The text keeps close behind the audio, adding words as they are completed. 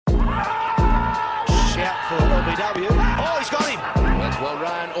LBW. Oh, he's got him. That's well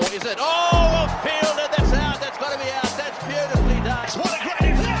run, or is it? Oh, well fielded. That's out. That's got to be out. That's beautifully done. What a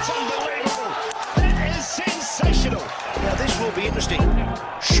great hit. That's unbelievable. That is sensational. Now, this will be interesting.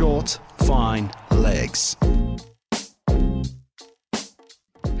 Short, fine legs.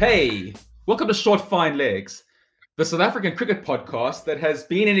 Hey, welcome to Short Fine Legs, the South African cricket podcast that has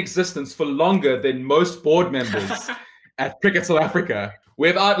been in existence for longer than most board members at Cricket South Africa.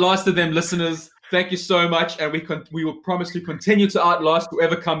 We've outlasted them, listeners. Thank you so much, and we will promise to continue to outlast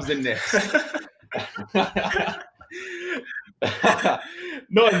whoever comes in next.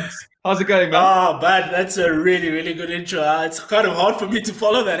 Nons, how's it going, man? Oh, man, that's a really, really good intro. It's kind of hard for me to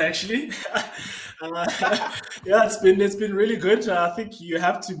follow that, actually. Yeah, it's been really good. I think you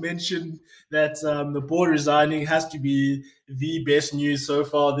have to mention that the board resigning has to be the best news so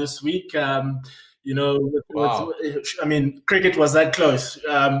far this week. Wow. I mean, cricket was that close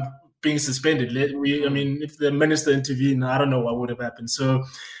being suspended. If the minister intervened, I don't know what would have happened. So,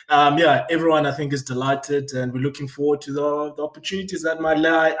 everyone I think is delighted, and we're looking forward to the opportunities that might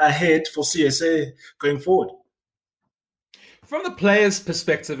lie ahead for CSA going forward. From the players'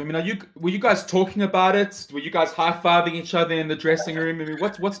 perspective, I mean, were you guys talking about it? Were you guys high-fiving each other in the dressing room? I mean,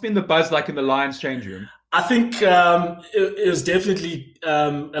 what's been the buzz like in the Lions change room? I think it was definitely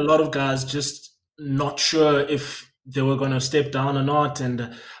a lot of guys just not sure if they were going to step down or not,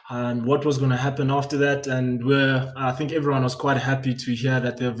 and what was going to happen after that. And I think everyone was quite happy to hear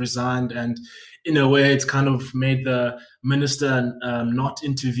that they've resigned, and in a way, it's kind of made the minister not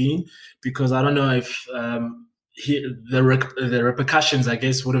intervene, because I don't know if the repercussions, I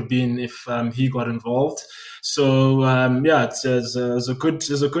guess, would have been if he got involved. So it was a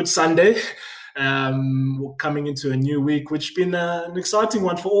good Sunday. Coming into a new week, which has been an exciting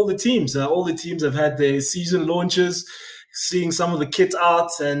one for all the teams. All the teams have had their season launches, seeing some of the kit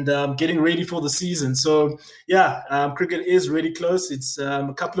out and getting ready for the season. So cricket is really close. It's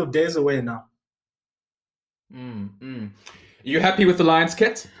a couple of days away now. Are you happy with the Lions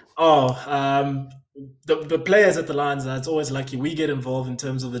kit? The players at the Lions, it's always lucky we get involved in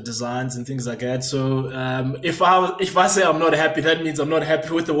terms of the designs and things like that. So if I say I'm not happy, that means I'm not happy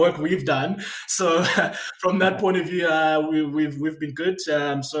with the work we've done. So from that point of view, we've been good.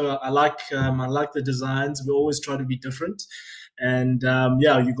 So I like the designs. We always try to be different. And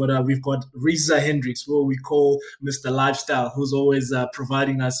we've got Reza Hendricks, who we call Mr. Lifestyle, who's always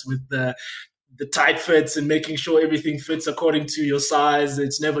providing us with the tight fits and making sure everything fits according to your size.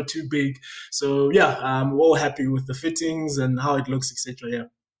 It's never too big. So we're all happy with the fittings and how it looks, etc. Yeah.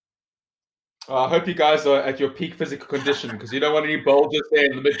 I hope you guys are at your peak physical condition, because you don't want any bulges there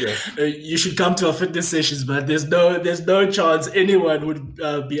in the midriff. You should come to our fitness sessions, but there's no chance anyone would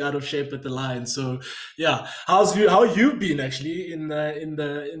be out of shape at the Lions. So how you been actually in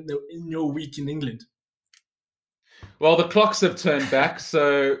your week in England? Well, the clocks have turned back,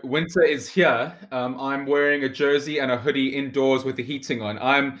 so winter is here. I'm wearing a jersey and a hoodie indoors with the heating on.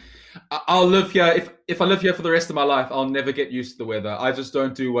 I'll live here. If I live here for the rest of my life, I'll never get used to the weather. I just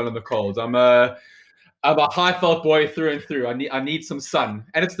don't do well in the cold. I'm a high felt boy through and through. I need some sun,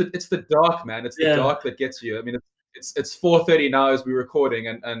 and it's the dark, man. It's the dark that gets you. I mean, it's 4:30 now as we're recording,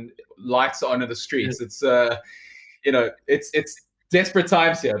 and lights are on in the streets. Yeah. It's desperate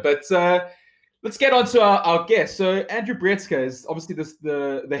times here, but. Let's get on to our guest. So Andrew Bretsky is obviously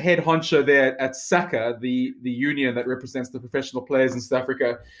the head honcho there at SACA, the union that represents the professional players in South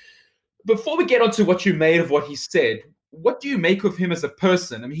Africa. Before we get on to what you made of what he said, what do you make of him as a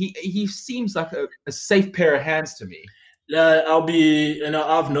person? I mean, he seems like a safe pair of hands to me.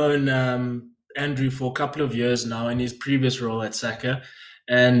 I've known Andrew for a couple of years now in his previous role at SACA.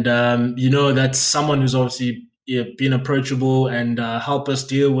 And, that's someone who's obviously been approachable and help us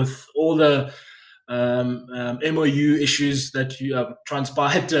deal with all the MOU issues that you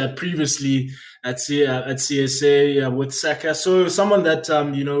transpired previously at CSA with SACA. So someone that,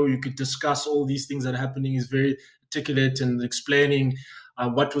 you could discuss all these things that are happening, is very articulate and explaining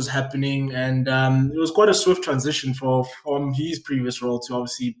what was happening. And it was quite a swift transition from his previous role to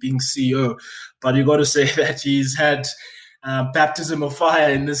obviously being CEO. But you got to say that he's had baptism of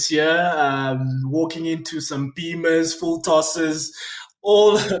fire in this year, walking into some beamers, full tosses,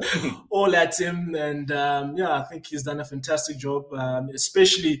 all at him. And I think he's done a fantastic job,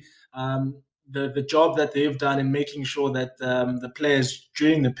 especially the job that they've done in making sure that the players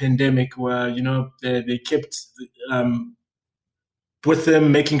during the pandemic were, they kept with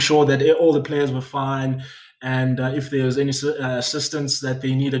them, making sure that all the players were fine, and if there was any assistance that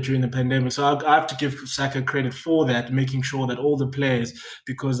they needed during the pandemic. So I have to give SACA credit for that, making sure that all the players,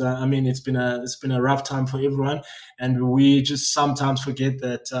 because it's been a rough time for everyone, and we just sometimes forget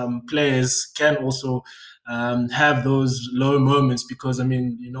that players can also have those low moments, because I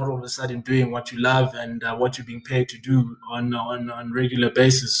mean, you're not all of a sudden doing what you love and what you're being paid to do on regular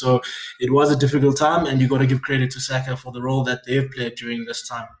basis. So it was a difficult time, and you got to give credit to Saka for the role that they've played during this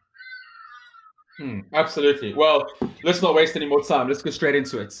time. Absolutely. Well, let's not waste any more time. Let's go straight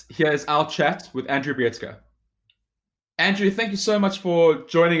into it. Here's our chat with Andrew Bietka. Andrew, thank you so much for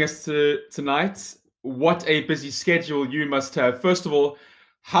joining us tonight. What a busy schedule you must have. First of all,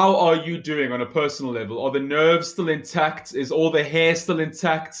 how are you doing on a personal level? Are the nerves still intact? Is all the hair still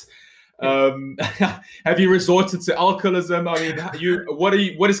intact? Have you resorted to alcoholism? I mean,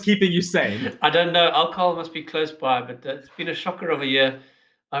 what is keeping you sane? I don't know. Alcohol must be close by, but it's been a shocker of a year.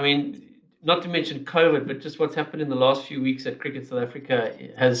 I mean, not to mention COVID, but just what's happened in the last few weeks at Cricket South Africa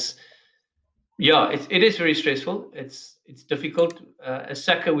has, it is very stressful. It's difficult. As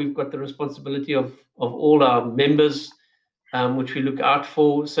Saka, we've got the responsibility of all our members, which we look out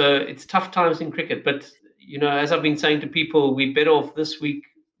for. So it's tough times in cricket. But, as I've been saying to people, we're better off this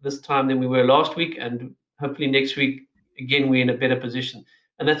time than we were last week. And hopefully next week, again, we're in a better position.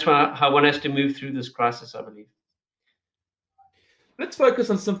 And that's how one has to move through this crisis, I believe. Let's focus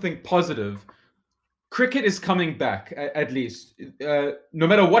on something positive. Cricket is coming back, at least. No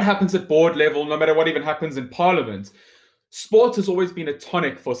matter what happens at board level, no matter what even happens in Parliament, sport has always been a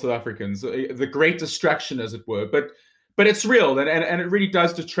tonic for South Africans, the great distraction, as it were. But it's real, and it really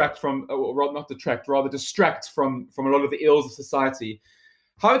does distract from a lot of the ills of society.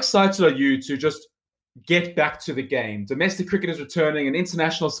 How excited are you to just get back to the game? Domestic cricket is returning, an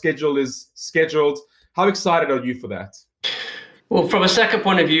international schedule is scheduled. How excited are you for that? Well, from a Saka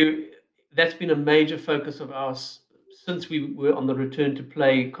point of view, that's been a major focus of ours since we were on the return to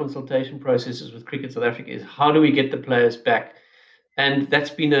play consultation processes with Cricket South Africa, is how do we get the players back? And that's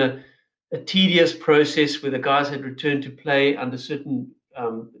been a tedious process where the guys had returned to play under certain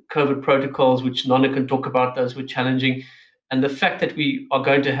COVID protocols, which Nana can talk about. Those were challenging. And the fact that we are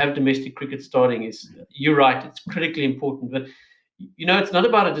going to have domestic cricket starting is, you're right, it's critically important. But, it's not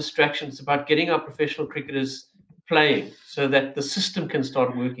about a distraction. It's about getting our professional cricketers playing so that the system can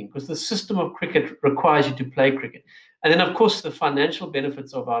start working, because the system of cricket requires you to play cricket. And then, of course, the financial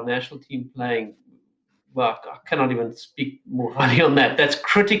benefits of our national team playing, well, I cannot even speak more highly on that. That's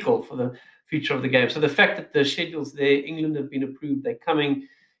critical for the future of the game. So the fact that the schedules there, England have been approved, they're coming,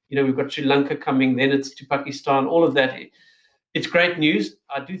 we've got Sri Lanka coming, then it's to Pakistan, all of that. It's great news.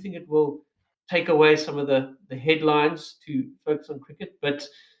 I do think it will take away some of the headlines to focus on cricket, but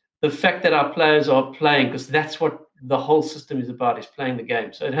the fact that our players are playing, because that's what the whole system is about, is playing the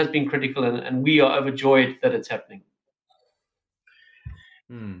game. So it has been critical, and we are overjoyed that it's happening.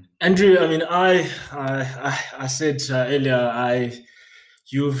 Andrew, I mean, I said earlier,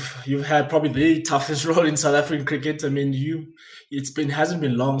 you've had probably the toughest role in South African cricket. I mean, hasn't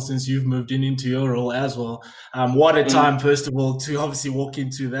been long since you've moved into your role as well. What a time, first of all, to obviously walk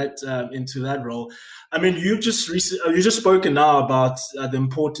into that role. I mean, you've just spoken now about the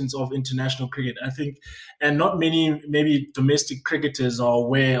importance of international cricket, I think, and not many maybe domestic cricketers are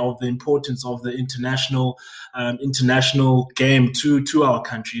aware of the importance of the international game to our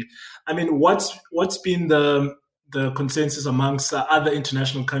country. I mean, what's been the consensus amongst other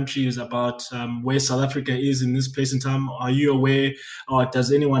international countries about where South Africa is in this place in time? Are you aware, or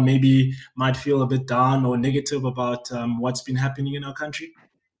does anyone maybe might feel a bit down or negative about what's been happening in our country?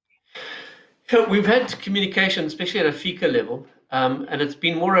 We've had communication, especially at a FICA level, and it's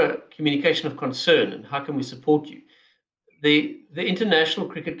been more a communication of concern and how can we support you. The international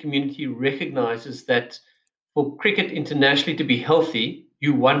cricket community recognizes that for cricket internationally to be healthy,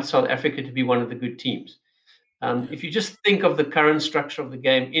 you want South Africa to be one of the good teams. If you just think of the current structure of the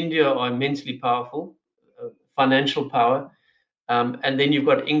game, India are immensely powerful, financial power, and then you've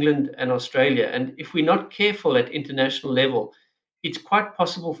got England and Australia. And if we're not careful at international level, it's quite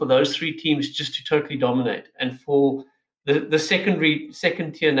possible for those three teams just to totally dominate and for the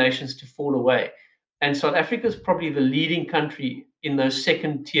second-tier nations to fall away. And South Africa is probably the leading country in those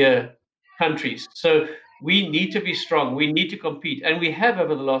second-tier countries. So we need to be strong. We need to compete. And we have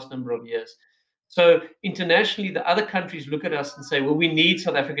over the last number of years. So internationally, the other countries look at us and say, well, we need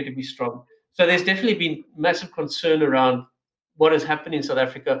South Africa to be strong. So there's definitely been massive concern around what has happened in South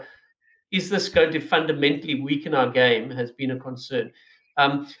Africa. Is this going to fundamentally weaken our game? Has been a concern.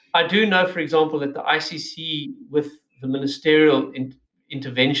 I do know, for example, that the ICC, with the ministerial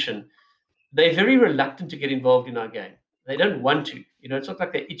intervention, they're very reluctant to get involved in our game. They don't want to. It's not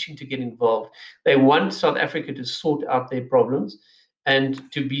like they're itching to get involved. They want South Africa to sort out their problems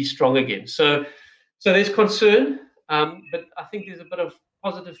and to be strong again. So there's concern, but I think there's a bit of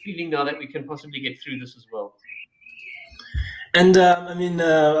positive feeling now that we can possibly get through this as well. And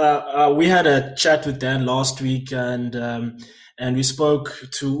we had a chat with Dan last week, and we spoke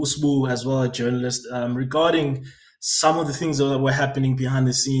to Usbu as well, a journalist, regarding some of the things that were happening behind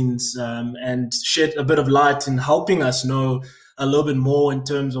the scenes, and shed a bit of light in helping us know a little bit more in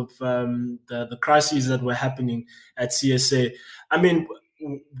terms of the crises that were happening at CSA. I mean,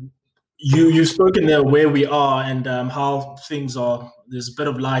 you've spoken there where we are and how things are. There's a bit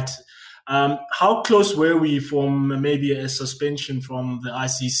of light. How close were we from maybe a suspension from the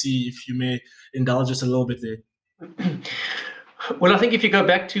ICC, if you may indulge us a little bit there? Well, I think if you go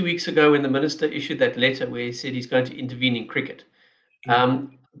back 2 weeks ago when the minister issued that letter where he said he's going to intervene in cricket,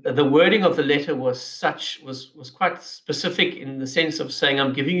 the wording of the letter was quite specific in the sense of saying,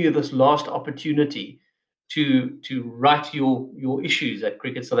 I'm giving you this last opportunity to right your issues at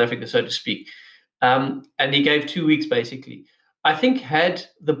Cricket South Africa, so to speak. And he gave 2 weeks, basically. I think had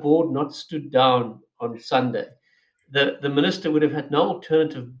the board not stood down on Sunday, the minister would have had no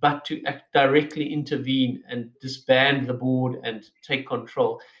alternative but to directly intervene and disband the board and take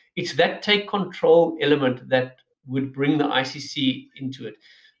control. It's that take control element that would bring the ICC into it.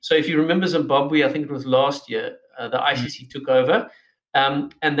 So if you remember Zimbabwe, I think it was last year, the ICC took over.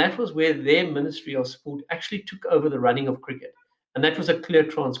 And that was where their Ministry of Sport actually took over the running of cricket. And that was a clear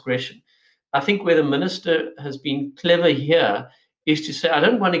transgression. I think where the minister has been clever here is to say, I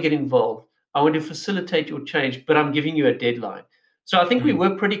don't want to get involved. I want to facilitate your change, but I'm giving you a deadline. So I think we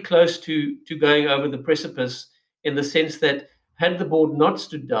were pretty close to going over the precipice in the sense that had the board not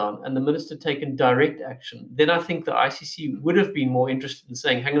stood down and the minister taken direct action, then I think the ICC would have been more interested in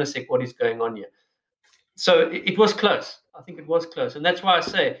saying, hang on a sec, what is going on here? So it was close. I think it was close. And that's why I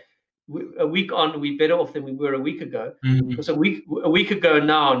say a week on, we're better off than we were a week ago. Because a week ago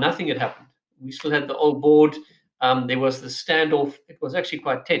now, nothing had happened. We still had the old board. There was the standoff. It was actually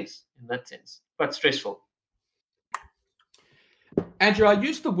quite tense in that sense, quite stressful. Andrew, I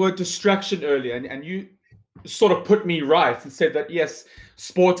used the word distraction earlier, and you sort of put me right and said that, yes,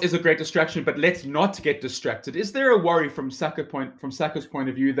 sport is a great distraction, but let's not get distracted. Is there a worry from Saka's point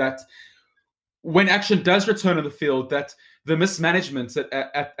of view that when action does return on the field, that the mismanagement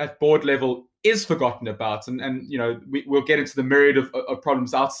at board level is forgotten about? And you know, we'll get into the myriad of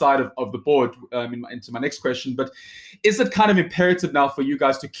problems outside of the board into my next question. But is it kind of imperative now for you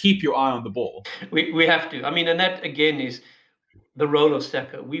guys to keep your eye on the ball? We have to. I mean, and that again is the role of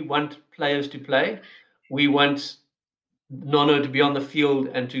Saka. We want players to play. We want Nono to be on the field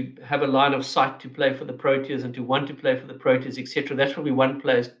and to have a line of sight to play for the Proteas and to want to play for the Proteas, etc. That's what we want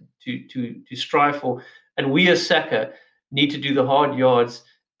players to strive for. And we as Saka need to do the hard yards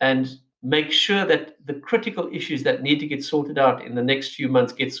and make sure that the critical issues that need to get sorted out in the next few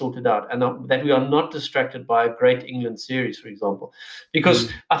months get sorted out, and that we are not distracted by a Great England series, for example.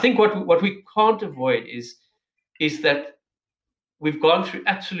 Because I think what we can't avoid is that we've gone through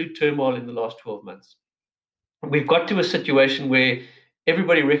absolute turmoil in the last 12 months. We've got to a situation where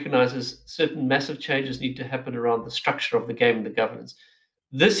everybody recognizes certain massive changes need to happen around the structure of the game and the governance.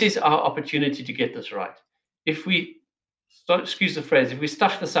 This is our opportunity to get this right. If we, excuse the phrase, if we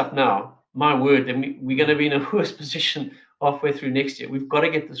stuff this up now, my word, then we're going to be in a worse position halfway through next year. We've got to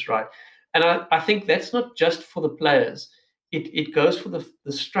get this right. And I think that's not just for the players. It goes for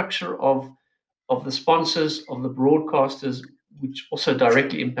the structure of the sponsors, of the broadcasters, which also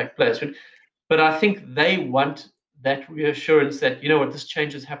directly impact players. But I think they want that reassurance that, you know what, this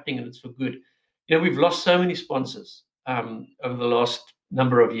change is happening and it's for good. You know, we've lost so many sponsors over the last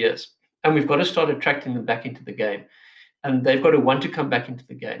number of years, and we've got to start attracting them back into the game. And they've got to want to come back into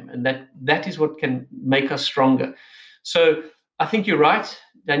the game. And that is what can make us stronger. So I think you're right,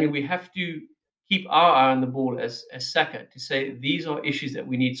 Daniel. We have to keep our eye on the ball as Saka to say these are issues that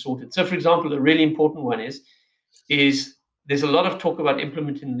we need sorted. So, for example, a really important one is there's a lot of talk about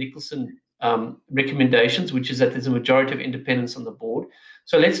implementing the Nicholson recommendations, which is that there's a majority of independence on the board.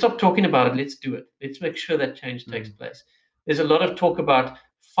 So let's stop talking about it. Let's do it. Let's make sure that change takes place. There's a lot of talk about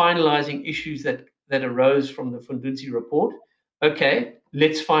finalizing issues that arose from the Fundudzi report. Okay,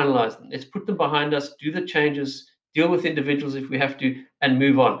 let's finalize them. Let's put them behind us, do the changes, deal with individuals if we have to, and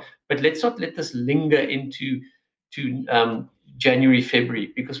move on. But let's not let this linger into January,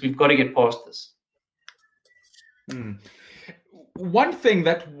 February, because we've got to get past this. One thing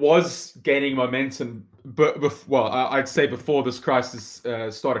that was gaining momentum, I'd say before this crisis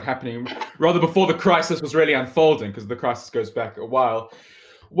started happening, rather before the crisis was really unfolding, because the crisis goes back a while,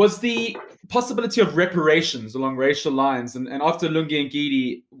 was the possibility of reparations along racial lines. And after Lungi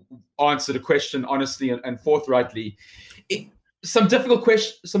Ngidi answered a question honestly and forthrightly, some difficult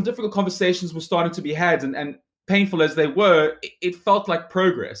conversations were starting to be had, and painful as they were, it felt like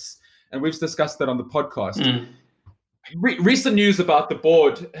progress. And we've discussed that on the podcast. recent news about the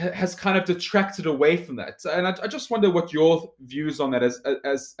board has kind of detracted away from that, and I just wonder what your views on that as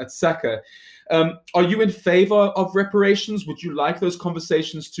at SACA. Are you in favor of reparations? Would you like those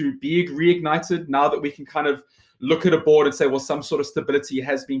conversations to be reignited now that we can kind of look at a board and say, well, some sort of stability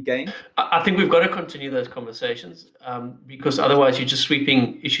has been gained? I think we've got to continue those conversations because otherwise you're just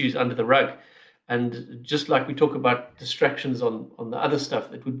sweeping issues under the rug. And just like we talk about distractions on the other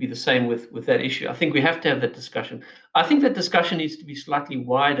stuff, it would be the same with that issue. I think we have to have that discussion. I think that discussion needs to be slightly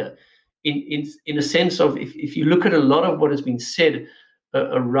wider in a sense of if you look at a lot of what has been said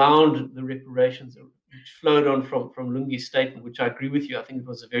around the reparations, which flowed on from Lungi's statement, which I agree with you. I think it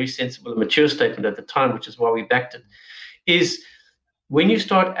was a very sensible and mature statement at the time, which is why we backed it, is when you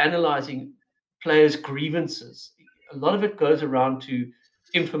start analyzing players' grievances, a lot of it goes around to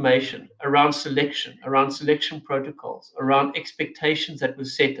information, around selection protocols, around expectations that were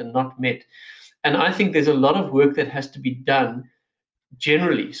set and not met. And I think there's a lot of work that has to be done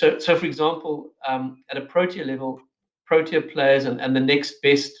generally. So for example, at a Protea level, Protea players and the next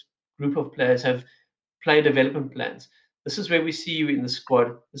best group of players have player development plans. This is where we see you in the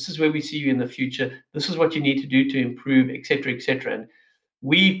squad. This is where we see you in the future. This is what you need to do to improve, etc., etc. And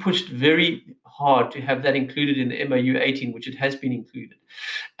we pushed very hard to have that included in the MOU 18, which it has been included.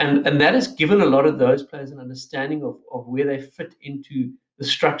 And that has given a lot of those players an understanding of where they fit into the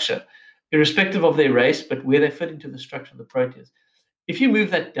structure, irrespective of their race, but where they fit into the structure of the Proteas. If you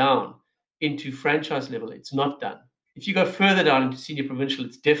move that down into franchise level, it's not done. If you go further down into senior provincial,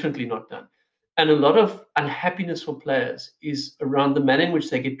 it's definitely not done. And a lot of unhappiness for players is around the manner in which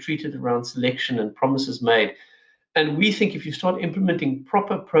they get treated around selection and promises made. And we think if you start implementing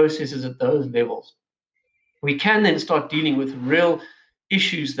proper processes at those levels, we can then start dealing with real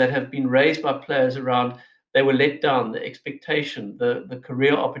issues that have been raised by players around they were let down, the expectation, the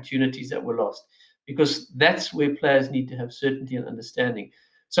career opportunities that were lost, because that's where players need to have certainty and understanding.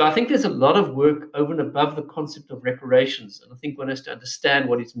 So I think there's a lot of work over and above the concept of reparations. And I think one has to understand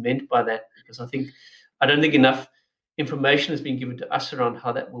what is meant by that, because I don't think enough information has been given to us around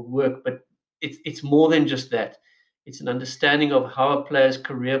how that will work. But it's more than just that. It's an understanding of how a player's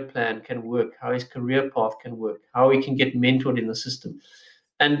career plan can work, how his career path can work, how he can get mentored in the system.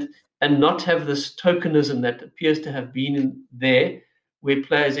 And not have this tokenism that appears to have been in there, where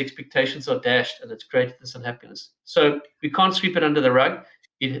players' expectations are dashed, and it's created this unhappiness. So we can't sweep it under the rug.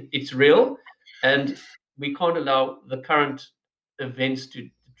 It's real, and we can't allow the current events to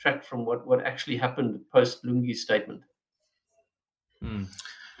detract from what actually happened post Lungi's statement.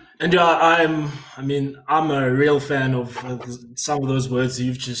 And I'm a real fan of some of those words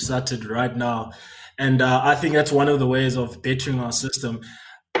you've just uttered right now, and I think that's one of the ways of bettering our system.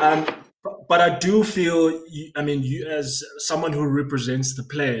 But I do feel, you as someone who represents the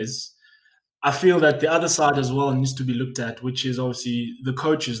players, I feel that the other side as well needs to be looked at, which is obviously the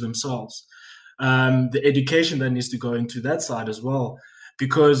coaches themselves. The education that needs to go into that side as well.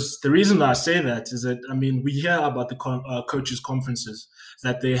 Because the reason I say that is that, we hear about the coaches' conferences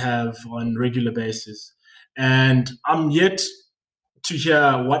that they have on regular basis. And I'm yet to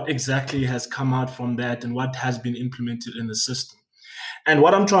hear what exactly has come out from that and what has been implemented in the system. And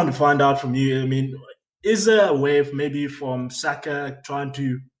what I'm trying to find out from you, is there a way of maybe from SACA trying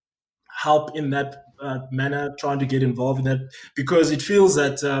to help in that manner, trying to get involved in that? Because it feels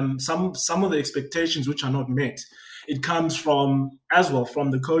that some of the expectations which are not met, it comes from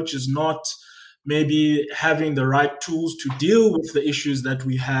the coaches not maybe having the right tools to deal with the issues that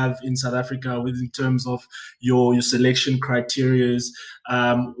we have in South Africa in terms of your selection criteria,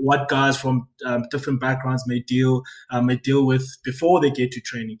 what guys from different backgrounds may deal with before they get to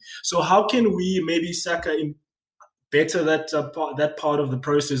training. So how can we maybe SACA better that part of the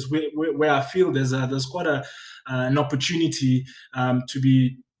process where I feel there's quite an opportunity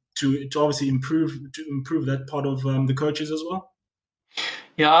to obviously improve that part of the coaches as well?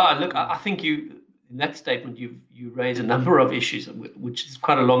 Yeah, look, I think in that statement you raise a number of issues, which is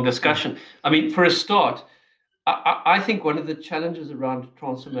quite a long discussion. For a start, I think one of the challenges around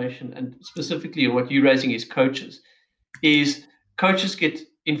transformation, and specifically what you're raising is coaches get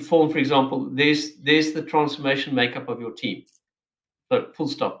informed. For example, there's the transformation makeup of your team. So full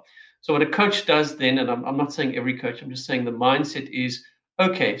stop. So what a coach does then, and I'm not saying every coach, I'm just saying the mindset is,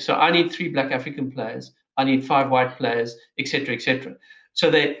 okay, so I need 3 Black African players, I need 5 white players, etc., etc. So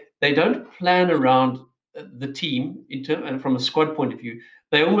they don't plan around the team and from a squad point of view.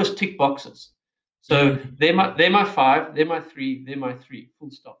 They almost tick boxes. So they're my 5, they're my 3, they're my 3.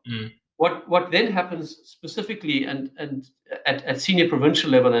 Full stop. What then happens specifically and at senior provincial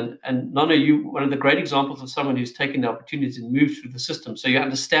level, and Nono, you one of the great examples of someone who's taken the opportunities and moved through the system, so you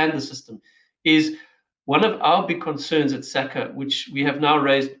understand the system, is one of our big concerns at SACA, which we have now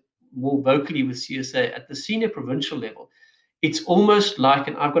raised more vocally with CSA at the senior provincial level, it's almost like,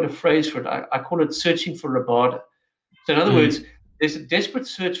 and I've got a phrase for it, I call it searching for Rabada. So in other words, there's a desperate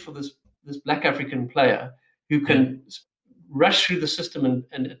search for this Black African player who can rush through the system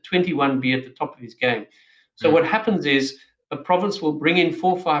and at 21 be at the top of his game. So what happens is a province will bring in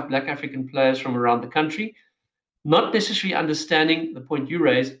 4 or 5 Black African players from around the country, not necessarily understanding the point you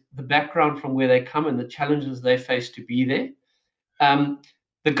raised, the background from where they come and the challenges they face to be there.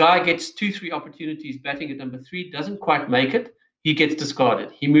 The guy gets 2-3 opportunities batting at number 3, doesn't quite make it. He gets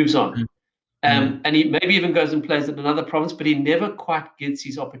discarded. He moves on. And he maybe even goes and plays at another province, but he never quite gets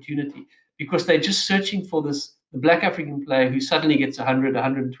his opportunity because they're just searching for the Black African player who suddenly gets 100,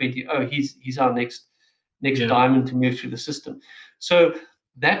 120. Oh, he's our next diamond to move through the system. So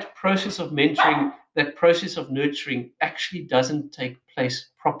that process of mentoring, that process of nurturing actually doesn't take place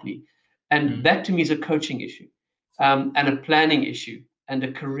properly. And that to me is a coaching issue and a planning issue and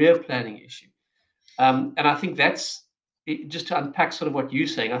a career planning issue. And I think that's, just to unpack sort of what you're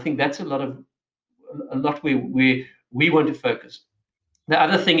saying, I think that's a lot where we want to focus. The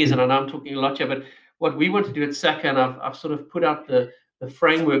other thing is, and I know I'm talking a lot here, but what we want to do at SACA, and I've sort of put out the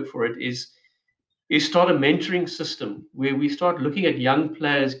framework for it, is start a mentoring system where we start looking at young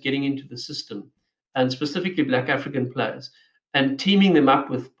players getting into the system, and specifically Black African players, and teaming them up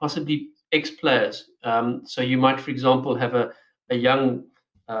with possibly ex-players. So you might, for example, have a young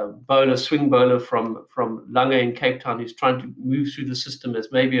swing bowler from Lange in Cape Town who's trying to move through the system as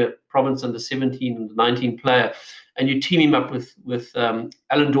maybe a province under 17 and 19 player, and you team him up with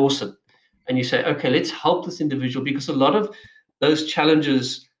Alan Dawson, and you say, okay, let's help this individual, because a lot of those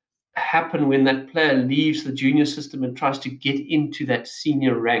challenges happen when that player leaves the junior system and tries to get into that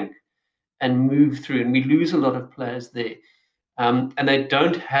senior rank and move through, and we lose a lot of players there. And they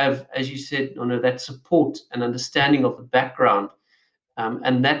don't have, as you said, that support and understanding of the background.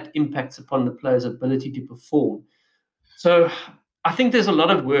 And that impacts upon the player's ability to perform. So I think there's a lot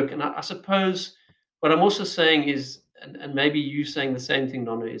of work. And I suppose what I'm also saying is, and maybe you saying the same thing,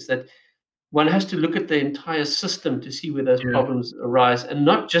 Nono, is that one has to look at the entire system to see where those problems arise, and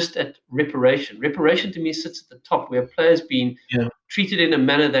not just at reparation. Reparation to me sits at the top, where players being treated in a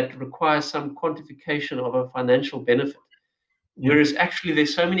manner that requires some quantification of a financial benefit. Whereas actually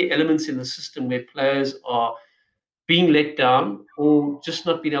there's so many elements in the system where players are being let down or just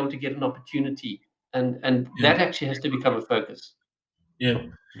not being able to get an opportunity. And that actually has to become a focus. Yeah.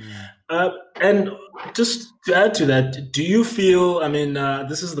 And just to add to that, do you feel,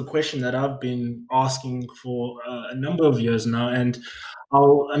 this is the question that I've been asking for a number of years now. And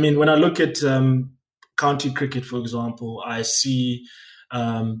when I look at county cricket, for example, I see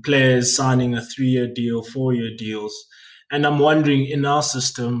players signing a 3-year deal, 4-year deals. And I'm wondering, in our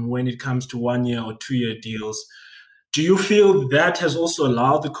system, when it comes to 1-year or 2-year deals, do you feel that has also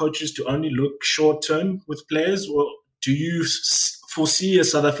allowed the coaches to only look short-term with players? Or do you foresee a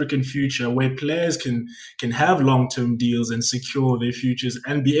South African future where players can have long-term deals and secure their futures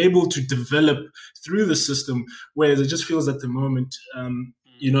and be able to develop through the system, whereas it just feels at the moment,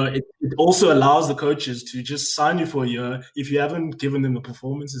 it also allows the coaches to just sign you for a year. If you haven't given them the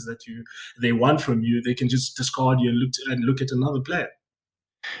performances that they want from you, they can just discard you and look at another player.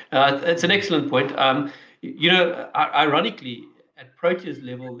 It's an excellent point. Ironically, at Proteas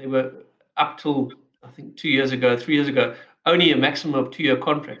level, they were up till, I think, 3 years ago, only a maximum of 2-year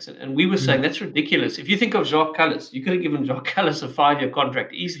contracts. And we were saying that's ridiculous. If you think of Jacques Kallis, you could have given Jacques Kallis a 5-year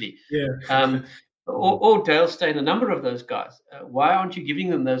contract easily. Yeah. Or Dale Steyn, a number of those guys. Why aren't you giving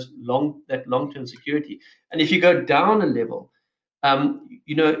them that long-term security? And if you go down a level,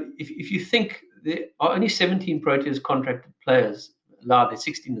 if you think there are only 17 Proteas contracted players allowed, there's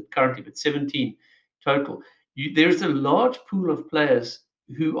 16 currently, but 17 total. There's a large pool of players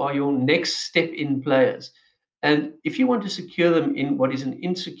who are your next step in players. And if you want to secure them in what is an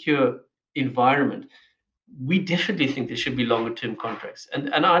insecure environment, we definitely think there should be longer term contracts. And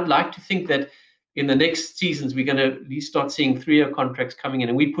I'd like to think that in the next seasons, we're going to at least start seeing 3-year contracts coming in,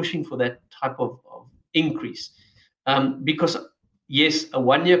 and we're pushing for that type of increase. Because, yes, a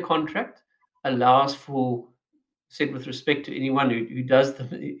 1-year contract allows for, said with respect to anyone who does them,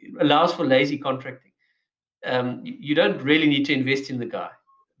 it allows for lazy contracting. You don't really need to invest in the guy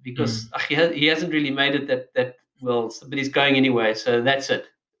because he hasn't really made it that well, but he's going anyway, so that's it.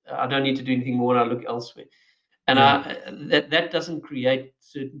 I don't need to do anything more, and I look elsewhere. And that doesn't create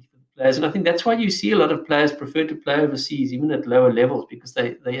certainty for the players. And I think that's why you see a lot of players prefer to play overseas, even at lower levels, because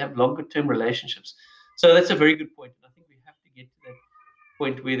they have longer term relationships. So that's a very good point. And I think we have to get to that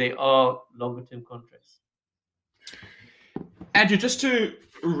point where there are longer term contracts. Andrew, just to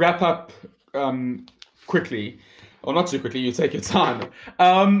wrap up quickly, or not too quickly, you take your time.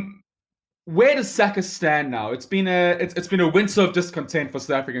 Where does Saka stand now? It's been a winter of discontent for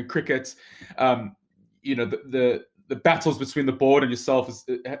South African cricket. The battles between the board and yourself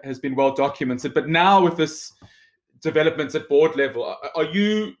has been well documented. But now with this developments at board level,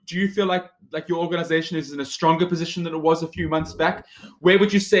 do you feel like your organization is in a stronger position than it was a few months back? Where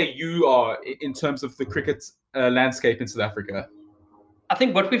would you say you are in terms of the cricket landscape in South Africa? I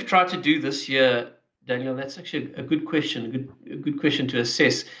think what we've tried to do this year, Daniel, that's actually a good question, a good question to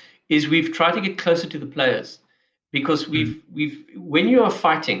assess, is we've tried to get closer to the players, because when you are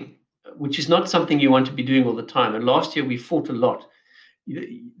fighting, which is not something you want to be doing all the time, and last year we fought a lot,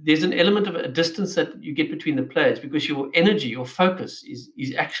 there's an element of a distance that you get between the players, because your energy, your focus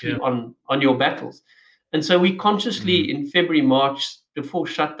is actually on your battles. And so we consciously, in February, March, before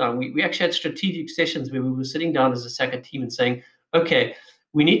shutdown, we actually had strategic sessions where we were sitting down as a Saka team and saying, okay,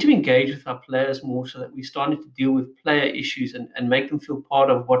 we need to engage with our players more so that we're starting to deal with player issues and make them feel part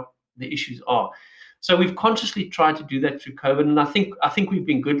of what the issues are. So we've consciously tried to do that through COVID, and I think we've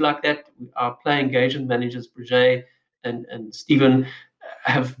been good like that. Our player engagement managers, Brigé and Stephen,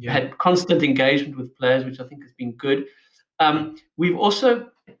 have had constant engagement with players, which I think has been good. We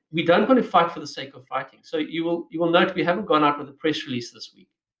don't want to fight for the sake of fighting. So you will note we haven't gone out with a press release this week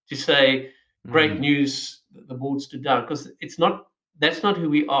to say great news, the board stood down, because that's not who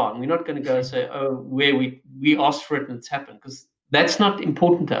we are, and we're not going to go and say, oh, where we asked for it and it's happened, because that's not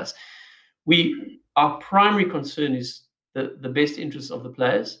important to us. Our primary concern is the best interests of the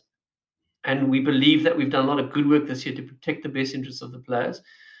players, and we believe that we've done a lot of good work this year to protect the best interests of the players.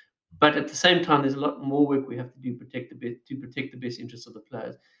 But at the same time, there's a lot more work we have to do to protect the best interests of the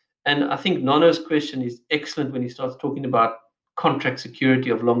players. And I think Nono's question is excellent when he starts talking about contract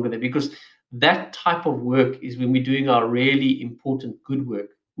security of longer there, because that type of work is when we're doing our really important good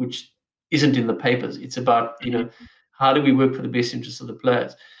work, which isn't in the papers. It's about, how do we work for the best interests of the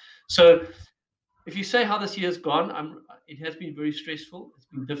players? So if you say how this year's gone, it has been very stressful. It's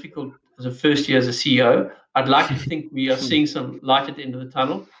been difficult as a first year as a CEO. I'd like to think we are seeing some light at the end of the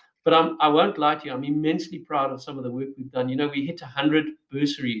tunnel, but I won't lie to you. I'm immensely proud of some of the work we've done. We hit 100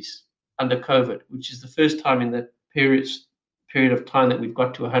 bursaries under COVID, which is the first time in that period of time that we've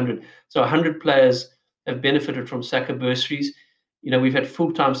got to 100. So 100 players have benefited from Saka bursaries. We've had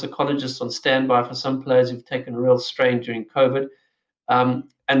full-time psychologists on standby for some players who've taken a real strain during COVID.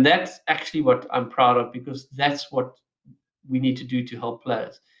 And that's actually what I'm proud of, because that's what we need to do to help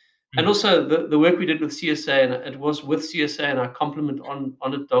players. And also the work we did with CSA, and it was with CSA, and I compliment on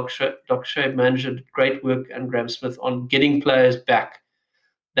it, Doc Shoaib manager did great work, and Graham Smith, on getting players back.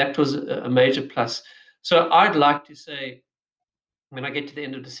 That was a major plus. So I'd like to say, when I get to the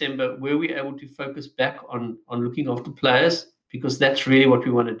end of December, were we able to focus back on looking after players, because that's really what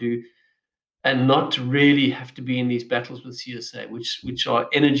we want to do, and not really have to be in these battles with CSA, which are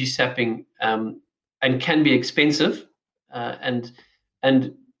energy sapping and can be expensive, and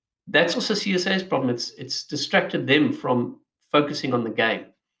that's also CSA's problem. It's distracted them from focusing on the game,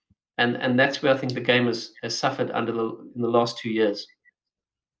 and that's where I think the game has suffered in the last 2 years.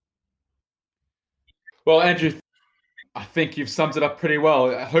 Well, Andrew, I think you've summed it up pretty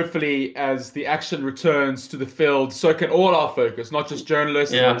well. Hopefully, as the action returns to the field, so can all our focus, not just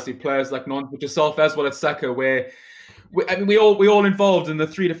journalists, and obviously players like Nons, but yourself as well as Saka, where we all involved in the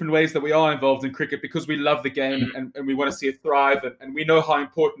three different ways that we are involved in cricket, because we love the game and we want to see it thrive, and we know how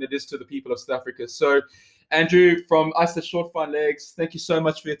important it is to the people of South Africa. So, Andrew, from us at Short Fine Legs, thank you so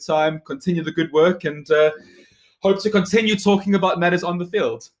much for your time. Continue the good work, and hope to continue talking about matters on the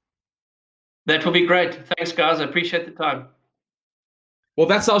field. That will be great. Thanks, guys. I appreciate the time. Well,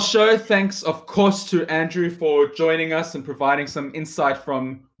 that's our show. Thanks, of course, to Andrew for joining us and providing some insight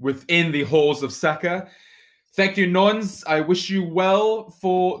from within the halls of Saka. Thank you, Nons. I wish you well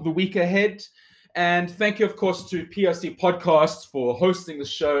for the week ahead. And thank you, of course, to PRC Podcasts for hosting the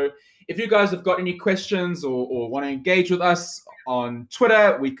show. If you guys have got any questions or want to engage with us on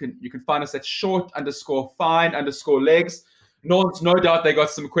Twitter, you can find us at short_fine_legs. Nons, no doubt they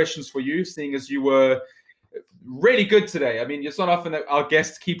got some questions for you, seeing as you were really good today. I mean, it's not often that our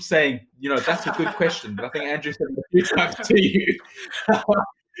guests keep saying, that's a good question. But I think Andrew said it a few times to you.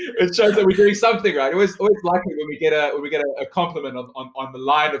 It shows that we're doing something right. Always like it when we get a compliment on the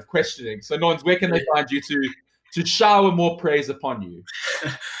line of questioning. So, Nons, where can they find you to shower more praise upon you?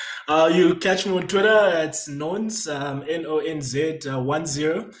 You catch me on Twitter. It's Nons,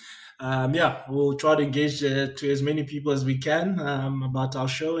 NONZ10. We'll try to engage to as many people as we can about our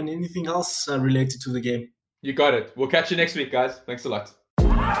show and anything else related to the game. You got it. We'll catch you next week, guys. Thanks a lot. Shout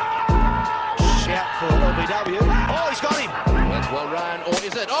for LBW. Oh, he's got him. That's well run, or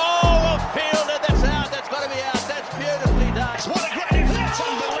is it? Oh, well fielded. That's out. That's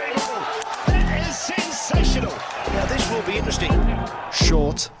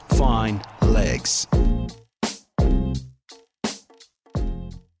Short, fine legs.